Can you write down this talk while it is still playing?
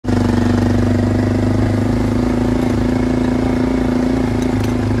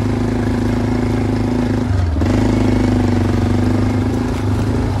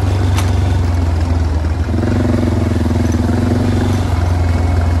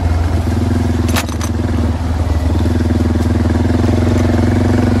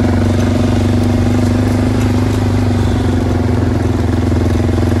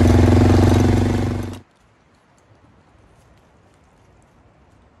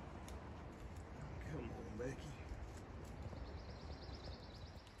Becky.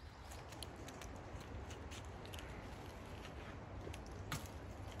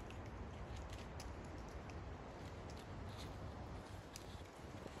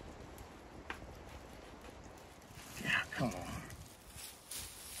 Yeah, come on.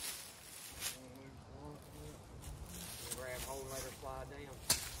 Grab hold and let her slide down.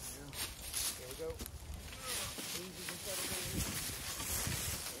 Yeah. Here we go. Easy and settle down here.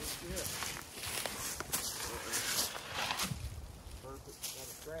 That's good. Perfect. Got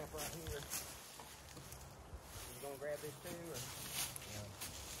a strap right here. You gonna grab this too, or? Yeah.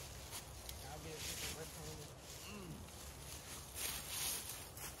 I'll get it left-handed.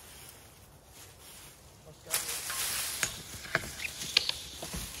 Let's go.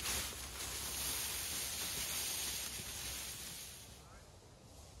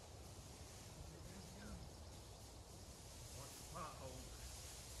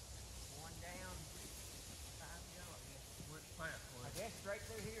 Straight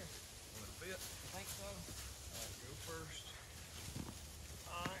through here. Will it fit? I think so. All right, go first.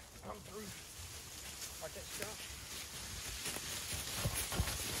 All right, I'm through. Like that stuff.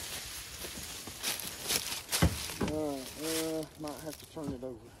 Might have to turn it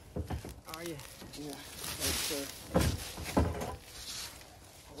over. Are you? Yeah, that's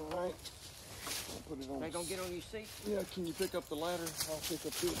all right. I'll put it on. They gonna get on your seat? Yeah, can you pick up the ladder? I'll pick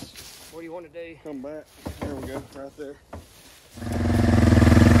up this. What do you want to do? Come back. There we go, right there.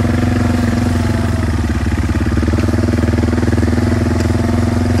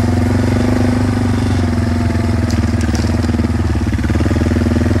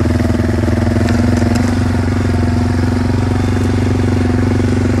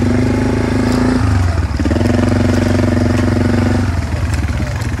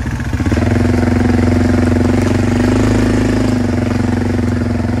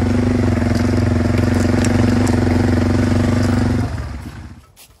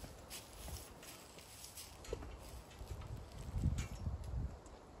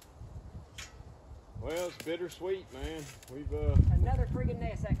 Well, it's bittersweet, man. We've Another friggin'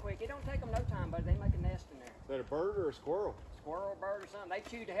 nest that quick. It don't take them no time, but they make a nest in there. Is that a bird or a squirrel? Squirrel, bird, or something. They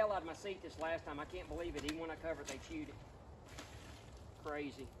chewed the hell out of my seat this last time. I can't believe it. Even when I covered, they chewed it.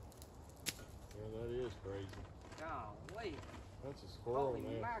 Crazy. Yeah, that is crazy. Golly. That's a squirrel Holy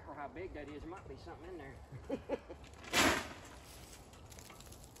nest. mackerel, how big that is. There might be something in there.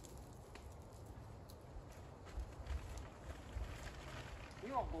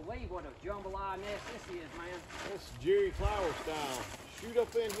 You won't believe what a jambalaya nest this is, man. That's Jerry Flower style. Shoot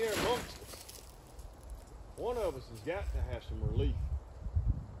up in here amongst us. One of us has got to have some relief.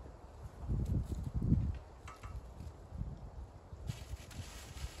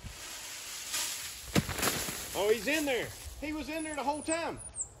 Oh, he's in there. He was in there the whole time.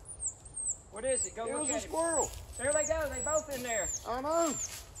 What is it? Go It look was at a him. squirrel. There they go. They both in there. I know.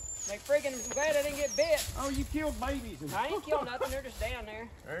 They friggin' glad I didn't get bit. Oh, you killed babies. I ain't killed nothing. They're just down there.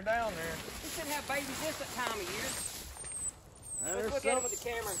 They're down there. We shouldn't have babies this time of year. There's Let's look at them with the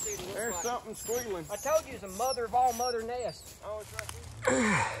camera and see what it There's looks like. something squealing. I told you it's a mother of all mother nests. Oh, it's right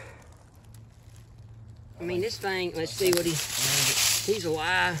here. I mean, this thing, let's see what he's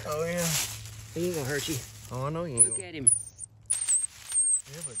alive. Oh, yeah. He ain't gonna hurt you. Oh, I know you ain't Look gonna. at him.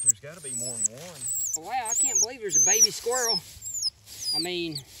 Yeah, but there's got to be more than one. Wow, I can't believe there's a baby squirrel. I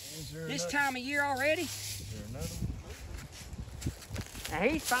mean, this time of year already. Is there another one? Now,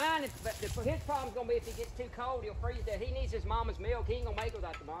 he's fine, but his problem's gonna be if he gets too cold, he'll freeze to death. He needs his mama's milk. He ain't gonna make it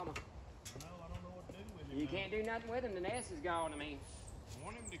without the mama. No, I don't know what to do with him. You can't do nothing with him. The nest is gone. I mean, I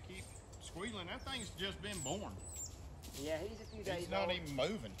want him to keep squealing. That thing's just been born. yeah, he's a few days He's not old. even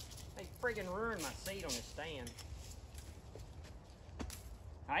moving. They friggin' ruined my seat on this stand.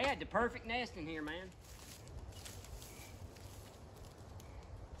 I had the perfect nest in here, man.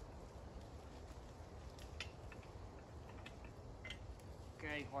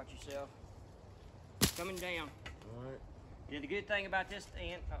 Okay, watch yourself. Coming down. All right. Yeah, the good thing about this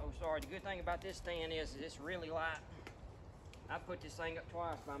stand, the good thing about this stand is it's really light. I put this thing up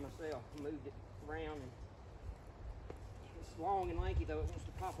twice by myself, moved it around, and it's long and lanky though. It wants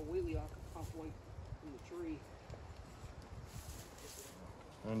to pop a wheelie off halfway from the tree.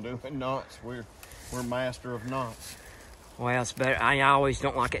 Undoing knots. We're master of knots. Well, it's better. I always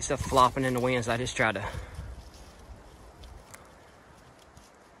don't like that stuff flopping in the winds. I just try to.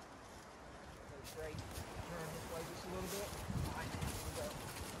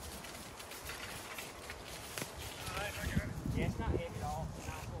 Yeah, it's not heavy at all. It's a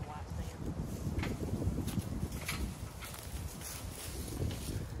nice little white stand.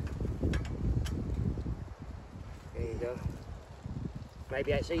 There you go.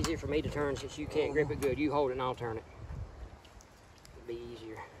 Maybe it's easier for me to turn since you can't grip it good. You hold it and I'll turn it. It'll be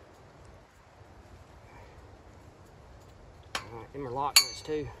easier. All right, them are lock nuts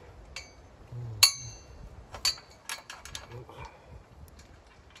too.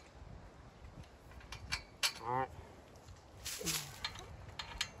 All right.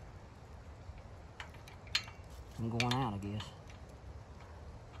 I'm going out, I guess.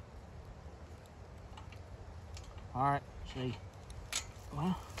 All right, see.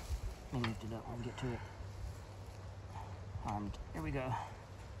 Well, let me lift it up when we get to it. Here we go.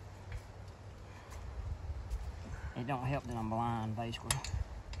 It don't help that I'm blind, basically.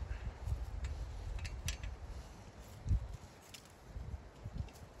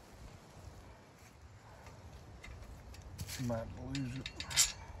 Might lose it.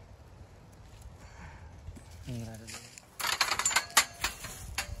 Yeah, that'll do it.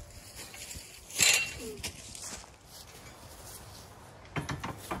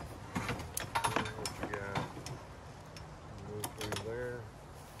 What you got? Move through there.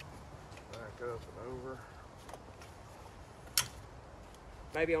 Back up and over.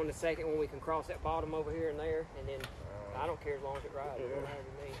 Maybe on the second one we can cross that bottom over here and there, and then I don't care as long as it rides. It don't matter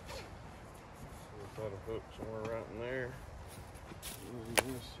to me. We'll put a hook somewhere right in there. And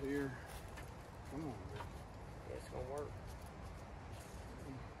this here. Come on, man. Yeah, it's gonna work.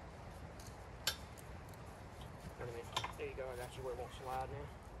 Wait a minute. There you go. I got you where it won't slide now.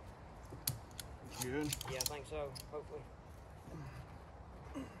 Good. Yeah, I think so. Hopefully.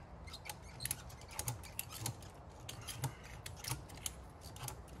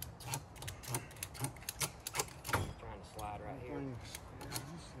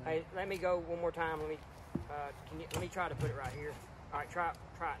 Hey, let me go one more time. Let me try to put it right here. All right, try it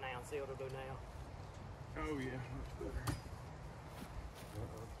now and see what it'll do now. Oh yeah, that's better.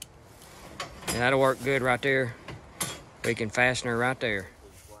 Yeah, that'll work good right there. We can fasten her right there.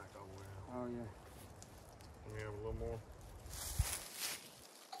 Oh yeah. Let me have a little more.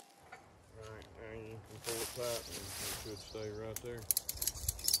 All right, now you can pull it tight and it should stay right there.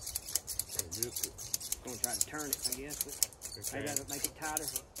 That gets it. I'm gonna try to turn it, I guess, but Okay. maybe that'll make it tighter.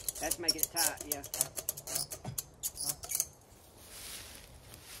 That's making it tight, yeah.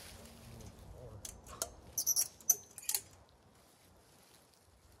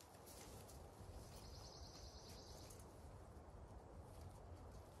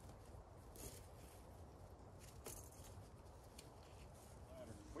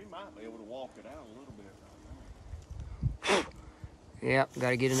 We might be able to walk it out a little bit right now. Yep, got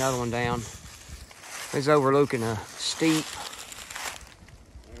to get another one down. It's overlooking a steep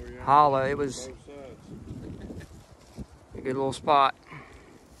hollow. It was a good little spot.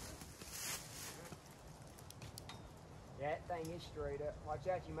 That thing is straight up. Watch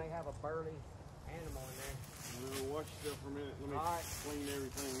out, you may have a burly animal in there. No, watch yourself for a minute. Let me clean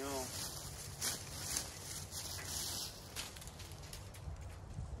everything off.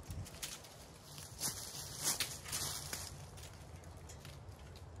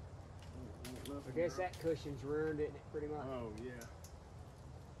 I guess that cushion's ruined, isn't it, pretty much? Oh, yeah.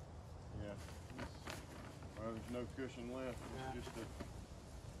 Yeah. Well, there's no cushion left. It's just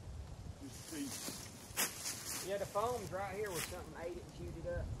a piece. Yeah, the foam's right here where something ate it and chewed it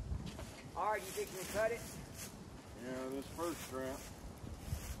up. All right, you fixing to cut it? Yeah, this first strap.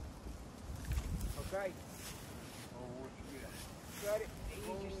 Okay. Oh, what you got? Cut it.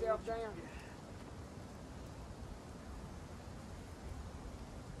 Ease yourself down.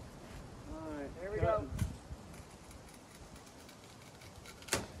 Alright, there we go.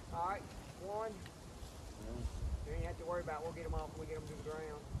 All right, one. You ain't have to worry about. We'll get them off when we get them to the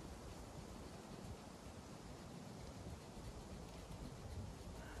ground.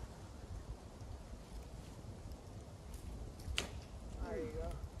 There you go.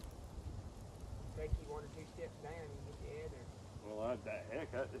 Take you 1 or 2 steps down and you get your head there. Well,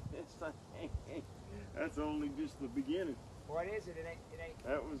 that's only just the beginning. What is it? It ain't.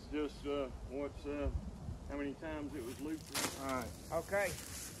 That was just how many times it was looped. All right. Okay.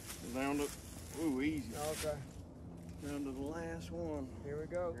 Down to, ooh, easy. Okay. Down to the last one. Here we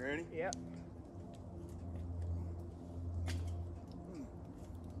go. You ready? Yep.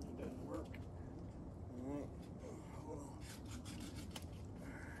 It doesn't work. Hold on.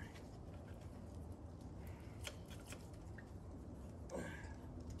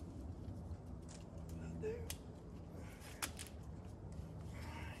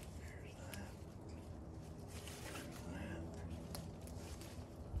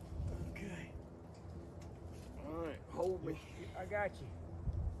 Hold me. I got you.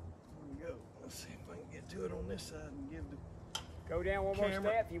 There we go. Let's see if I can get to it on this side and give the Go down one more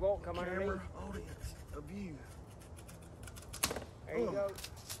step. You won't come underneath. camera audience a view. There you go.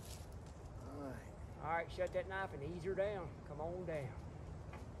 Alright. All right, shut that knife and ease her down. Come on down.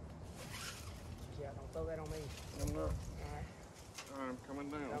 Yeah, don't throw that on me. I'm not. All Alright, I'm coming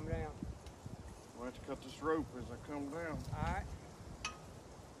down. right, come down. I'll have to cut this rope as I come down. All right.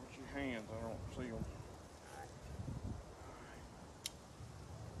 Watch your hands, I don't see them.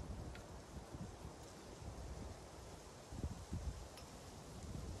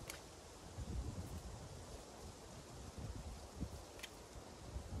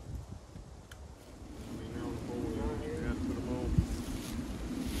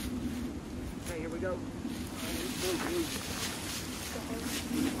 Okay, here we go.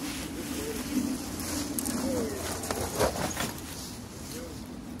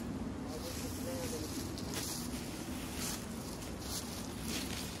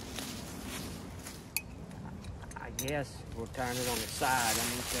 I guess we'll turn it on the side. I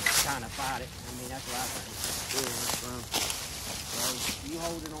mean, just kind of fight it. I mean, that's what I think. Yeah, that's fine. So you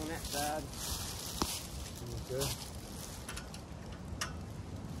hold it on that side. Okay.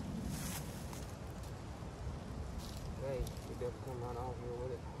 Okay, you better come right off here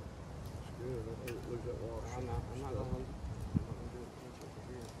with it. It's good. I think it lose that wash. I'm not gonna lose it. I'm not gonna do it pinch over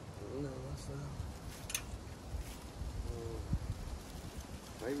here. No, that's fine.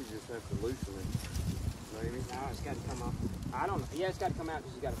 Maybe just have to loosen it. Maybe. No, it's got to come off. I don't know. Yeah, it's got to come out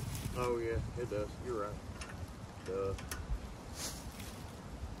because you got to. Oh yeah, it does. You're right. Duh.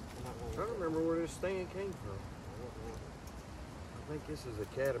 I'm trying to remember where this stand came from. I think this is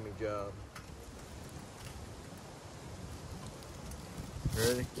Academy job.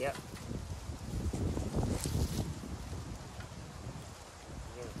 Ready? Yep.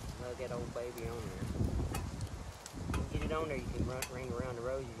 Plug that old baby on there. Get it on there. You can ring around the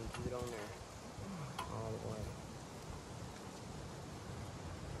rose. You can keep it on there all the way.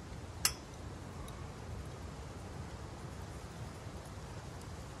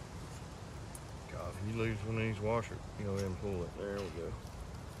 God, if you lose one of these washers, you go ahead and pull it. There we go.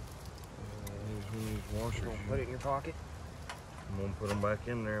 Lose one of these washers. You gonna put it in your pocket? I'm gonna put them back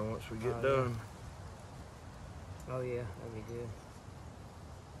in there once we get Oh, done. Yeah. Oh yeah, that'd be good.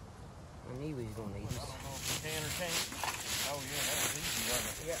 I knew we was gonna need this. I don't know if you can or can't. Oh yeah, that was easy,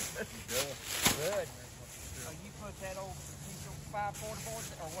 wasn't it? Yeah. Good. Oh, you put that old piece of 5 quarter boards,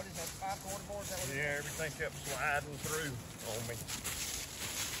 or what is that, 5 quarter boards? That was Yeah, everything kept sliding through on me.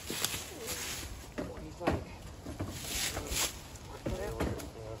 What do you think? Put that one.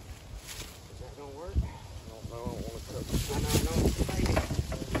 Is that gonna work? I don't know, I don't want to cut the I know, maybe.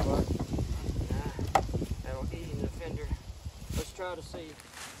 Nah, that'll ease the fender. Let's try to see.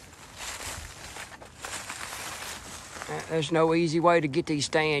 There's no easy way to get these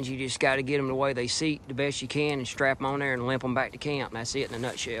stands. You just got to get them the way they seat the best you can and strap them on there and limp them back to camp. And that's it in a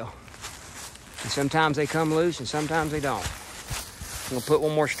nutshell. And sometimes they come loose and sometimes they don't. I'm going to put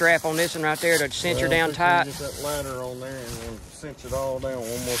one more strap on this one right there to cinch her down tight. Get that ladder on there and then cinch it all down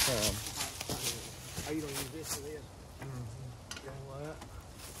one more time. Are you going to use this for this?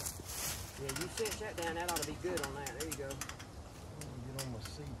 Yeah, you cinch that down. That ought to be good on that. There you go. Get on my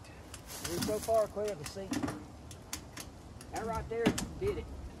seat. You're so far clear of the seat. That right there did it.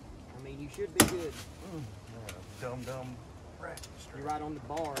 I mean, you should be good. Dumb rat. You're right on the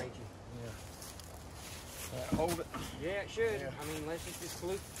bar, ain't you? Yeah. Hold it. Yeah, it should. Yeah. I mean, unless it just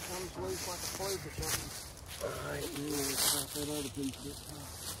comes loose like a fluke or something. All right, let's got that other piece this time.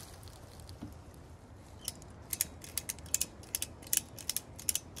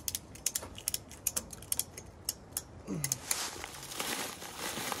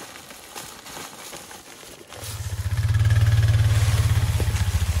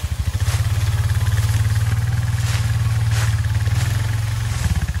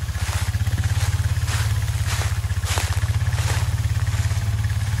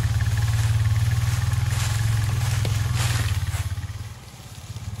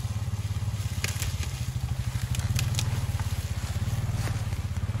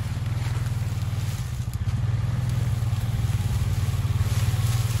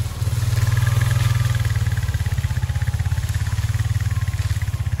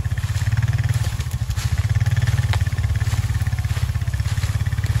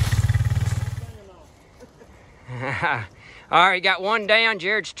 All right, got one down.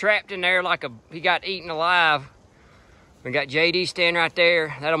 Jared's trapped in there like he got eaten alive. We got JD standing right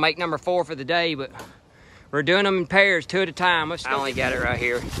there. That'll make number 4 for the day, but we're doing them in pairs, 2 at a time. I only got it right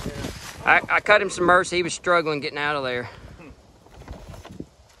here. I cut him some mercy. He was struggling getting out of there.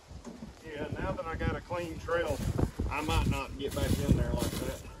 Yeah, now that I got a clean trail, I might not get back in there like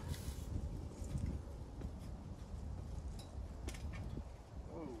that.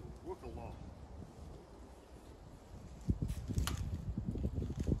 Whoa, look along.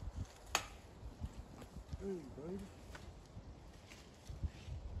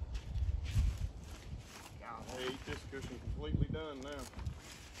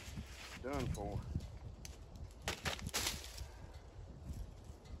 done for.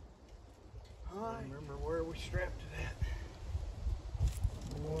 I remember where we strapped it at.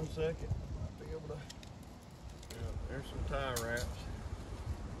 1 second. Might be able to. Yeah, there's some tie wraps.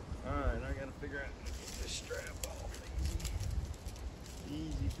 Alright, I gotta figure out how to get this strap off easy.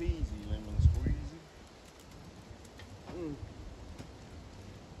 Easy peasy, lemon squeezy.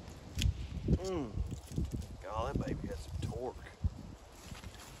 God, that baby got some torque.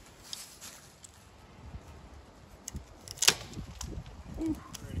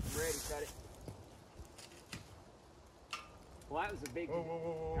 Ready, cut it. Well, that was a big Whoa, whoa,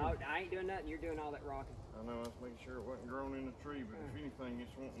 whoa, whoa. No, I ain't doing nothing. You're doing all that rocking. I know, I was making sure it wasn't grown in the tree, but if anything,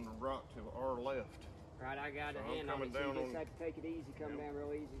 it's wanting to rock to our left. Right, I got a hand on it, so you just have to take it easy, come down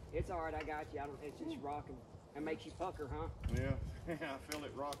real easy. It's all right, I got you. It's just rocking. That makes you pucker, huh? Yeah, I feel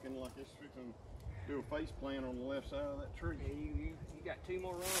it rocking like it's fixing to do a face plant on the left side of that tree. Yeah, you got 2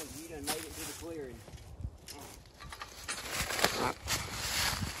 more runs. You done made it to the clearing.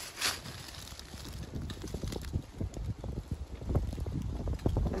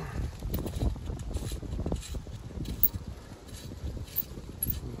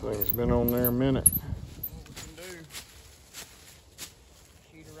 Thing's been on there a minute. What we can do?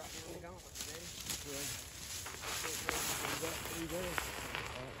 Shoot her right in the gauntlet, ready? Alright,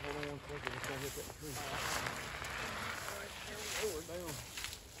 hold on 1 second, it's gonna hit that tree. Alright, here we go, we're down.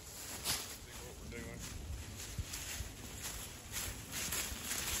 See what we're doing.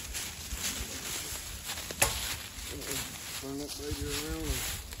 Turn that baby around and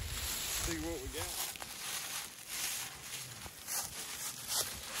see what we got.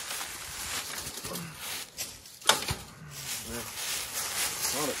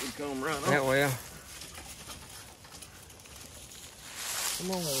 Thought it would come right off. That will.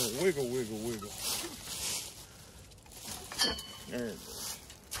 Come on, wiggle, wiggle, wiggle. There it goes.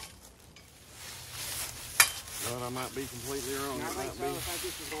 But I might be completely wrong. I think so. I think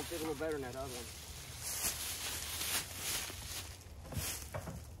this is going to fit a little better than that other one.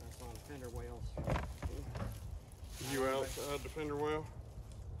 That's on the fender wells. You outside the fender well?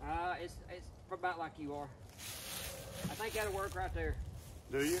 It's about like you are. I think that'll work right there.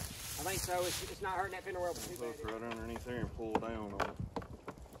 Do you? I think so. It's not hurting that fender well too bad. Look right underneath there and pull down on it.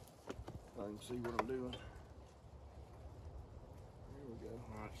 I can see what I'm doing. There we go.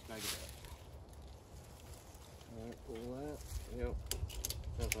 Alright, snag it up. Alright, pull that. Yep.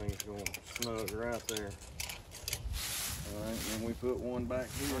 That thing's going snug right there. Alright, then we put one back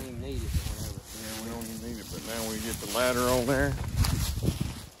here. We don't even need it. Yeah, we don't even need it, but now we get the ladder on there.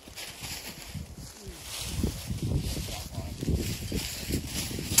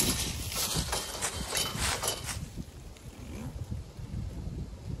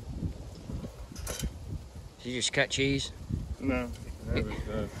 You just cut cheese? No. That was,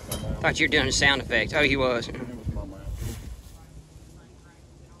 Thought you were doing a sound effect. Oh, he was. it was my mouth.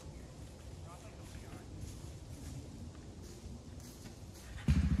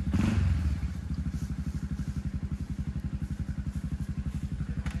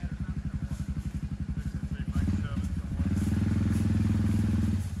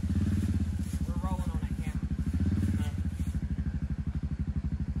 We're rolling on that camera.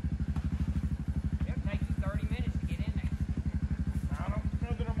 It'll take you 30 minutes to get in there. I don't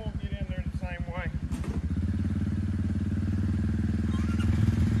know that I'm going to get in there the same way.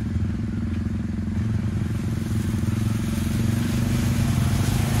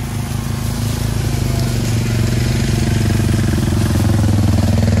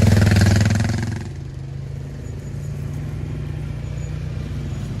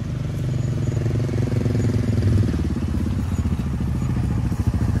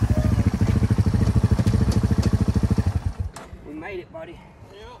 We made it, buddy.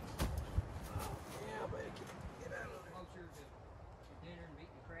 Yeah. Yeah, baby, get out of there. Closer to dinner and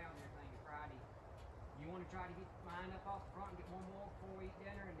meeting the crowd and everything Friday. You want to try to get mine up off the front and get one more before we eat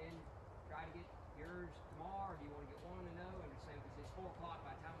dinner, and then try to get yours tomorrow, or do you want to get one and and say if it's 4 o'clock,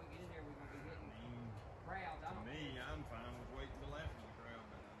 by the time we get in there, we're going to be hitting crowds. I don't. Me, I'm fine with waiting till after the crowd,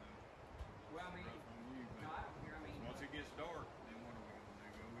 but I know. Well, I mean, Rough on you, but no, I don't care. I mean, once it gets dark, then what are we going to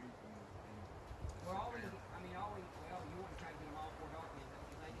do? Go eat? well, you want to try to get them all before dark, then, don't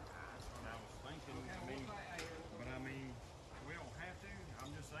you think? That's what I was thinking. Okay, I mean, well, but I mean, we don't have to.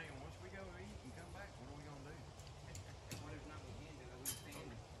 I'm just saying, once we go eat and come back, what are we going to do? well, there's not we can do. We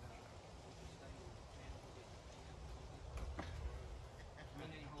stand. We'll just stay with the channel. I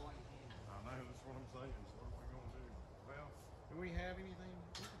mean, ain't a whole lot you can do. I know, that's what I'm saying. So what are we going to do? Well, do we have anything?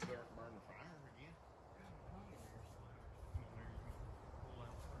 We can start burning the fire again. Come on, there you go. Pull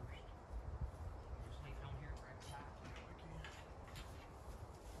out first. Just leave it on here, grab the top. Yeah, we can.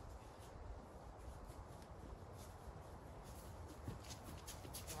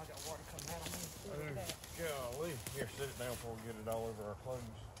 Here, sit it down before we get it all over our clothes.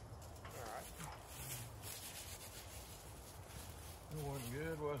 Alright. It wasn't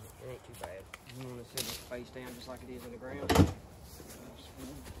good, was it? It ain't too bad. You want to sit it face down just like it is in the ground?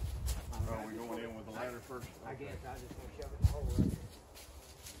 Oh, we going in with the ladder first? I guess I just want to shove it in the hole right there.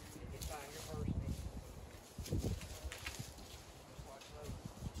 Get find your first thing. Just watch those.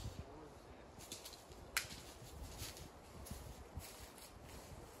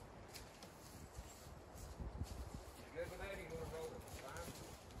 You good with that or you want to roll it? Fine.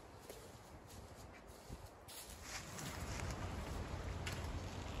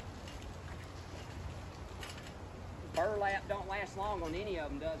 Burlap don't last long on any of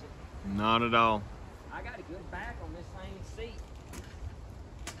them, does it? Not at all. I got a good back on this same seat.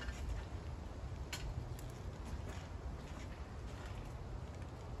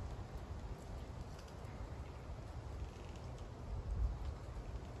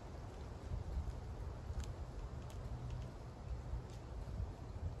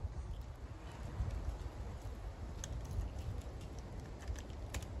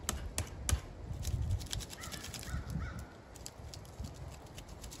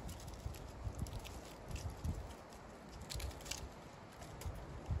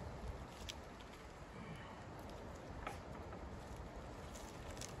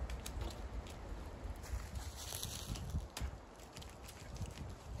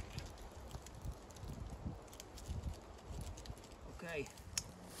 Okay.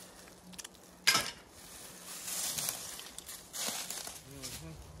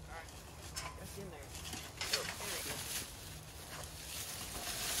 Alright, that's in there.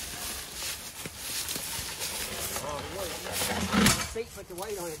 Oh, there it is. The seat put the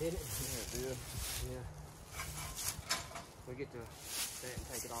weight on it, didn't it? Yeah, it did. Yeah. We get to set and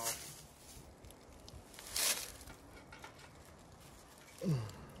take it off.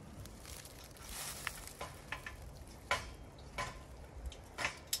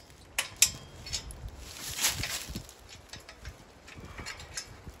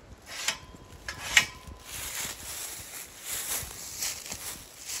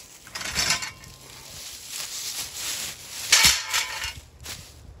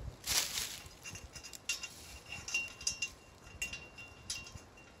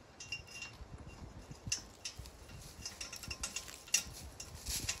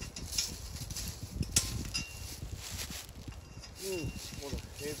 What a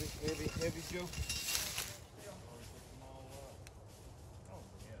heavy joke.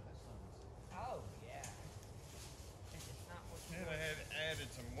 Oh, yeah. It's not what you Should have had added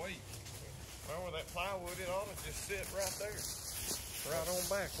some weight. Remember that plywood, it ought to just sit right there. Right on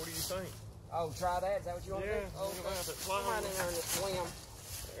back. What do you think? Oh, try that? Is that what you want to do? Oh, look at that come on plywood. in there and just swim.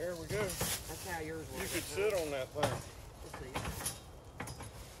 There we go. That's how yours You works. could sit on that thing. Let's see.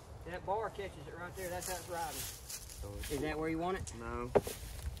 That bar catches it right there. That's how it's riding. Is that where you want it? No.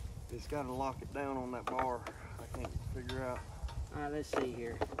 It's got to lock it down on that bar. I can't figure out. All right, let's see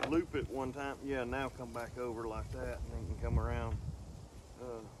here. Loop it one time. Yeah, now come back over like that, and then you can come around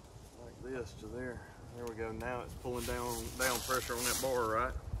like this to there. There we go. Now it's pulling down pressure on that bar,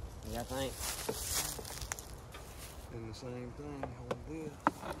 right? Yeah, I think. And the same thing on this.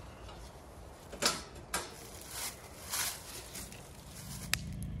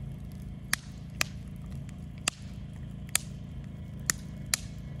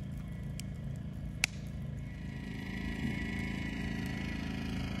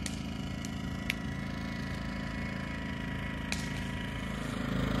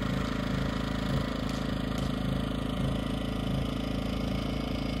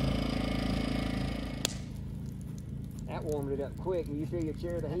 That warmed it up quick. You feel your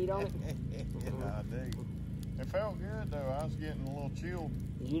chair, the heat on it? I do. It felt good though. I was getting a little chilled.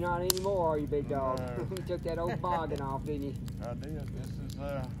 You not anymore, are you, big dog? No. You took that old boggin off, didn't you? I did. This is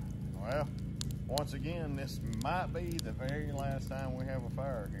well, once again, this might be the very last time we have a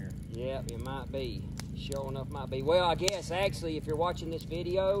fire here. Yeah, it might be. Sure enough, might be. Well, I guess actually, if you're watching this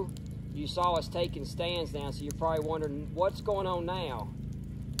video, you saw us taking stands down, so you're probably wondering what's going on now.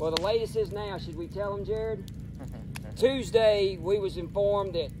 Well, the latest is now. Should we tell them, Jared? Tuesday, we was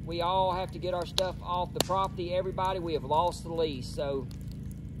informed that we all have to get our stuff off the property. Everybody, we have lost the lease. So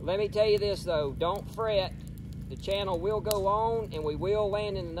let me tell you this, though. Don't fret. The channel will go on, and we will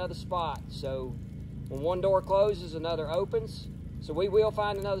land in another spot. So when one door closes, another opens. So we will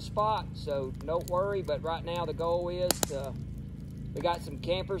find another spot. So don't worry. But right now, the goal is we got some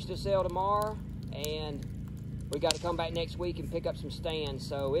campers to sell tomorrow, and we got to come back next week and pick up some stands.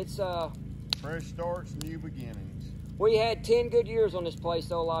 So it's fresh starts, new beginnings. We had 10 good years on this place,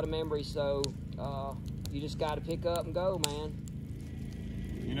 though, a lot of memories, so you just got to pick up and go, man.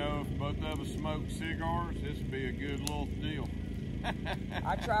 You know, if both of us smoke cigars, this would be a good little deal.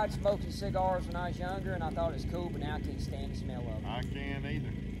 I tried smoking cigars when I was younger, and I thought it was cool, but now I can't stand the smell of them. I can't either.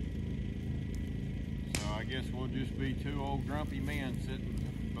 So I guess we'll just be two old grumpy men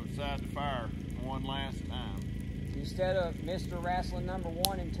sitting beside the fire one last time. Instead of Mr. Wrestling number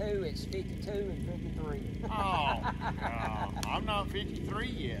 1 and 2, it's 52 and 53. Oh, God. I'm not 53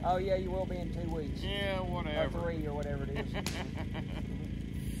 yet. Oh, yeah, you will be in 2 weeks. Yeah, whatever. Or 3, or whatever it is.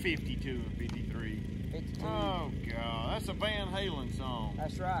 52 and 53. 52. Oh, God. That's a Van Halen song.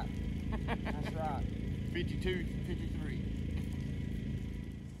 That's right. That's right. 52, 53.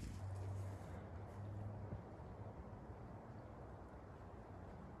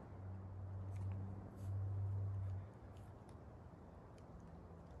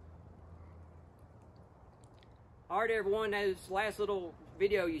 All right, everyone, this last little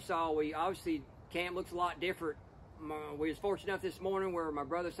video you saw, obviously camp looks a lot different. We was fortunate enough this morning where my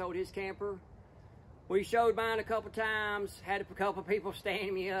brother sold his camper. We showed mine a couple times, had a couple people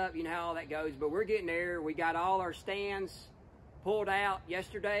standing me up, you know how all that goes, but we're getting there. We got all our stands pulled out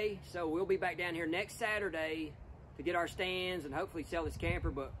yesterday, so we'll be back down here next Saturday to get our stands and hopefully sell this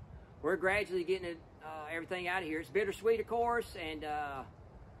camper, but we're gradually getting everything out of here. It's bittersweet, of course, and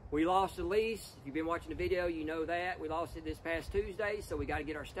we lost the lease. If you've been watching the video, you know that. We lost it this past Tuesday, so we got to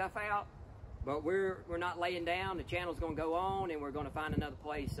get our stuff out. But we're not laying down. The channel's going to go on, and we're going to find another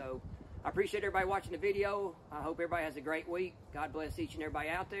place. So I appreciate everybody watching the video. I hope everybody has a great week. God bless each and everybody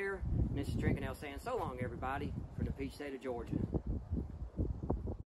out there. And this is Trick and L saying so long, everybody, from the Peach State of Georgia.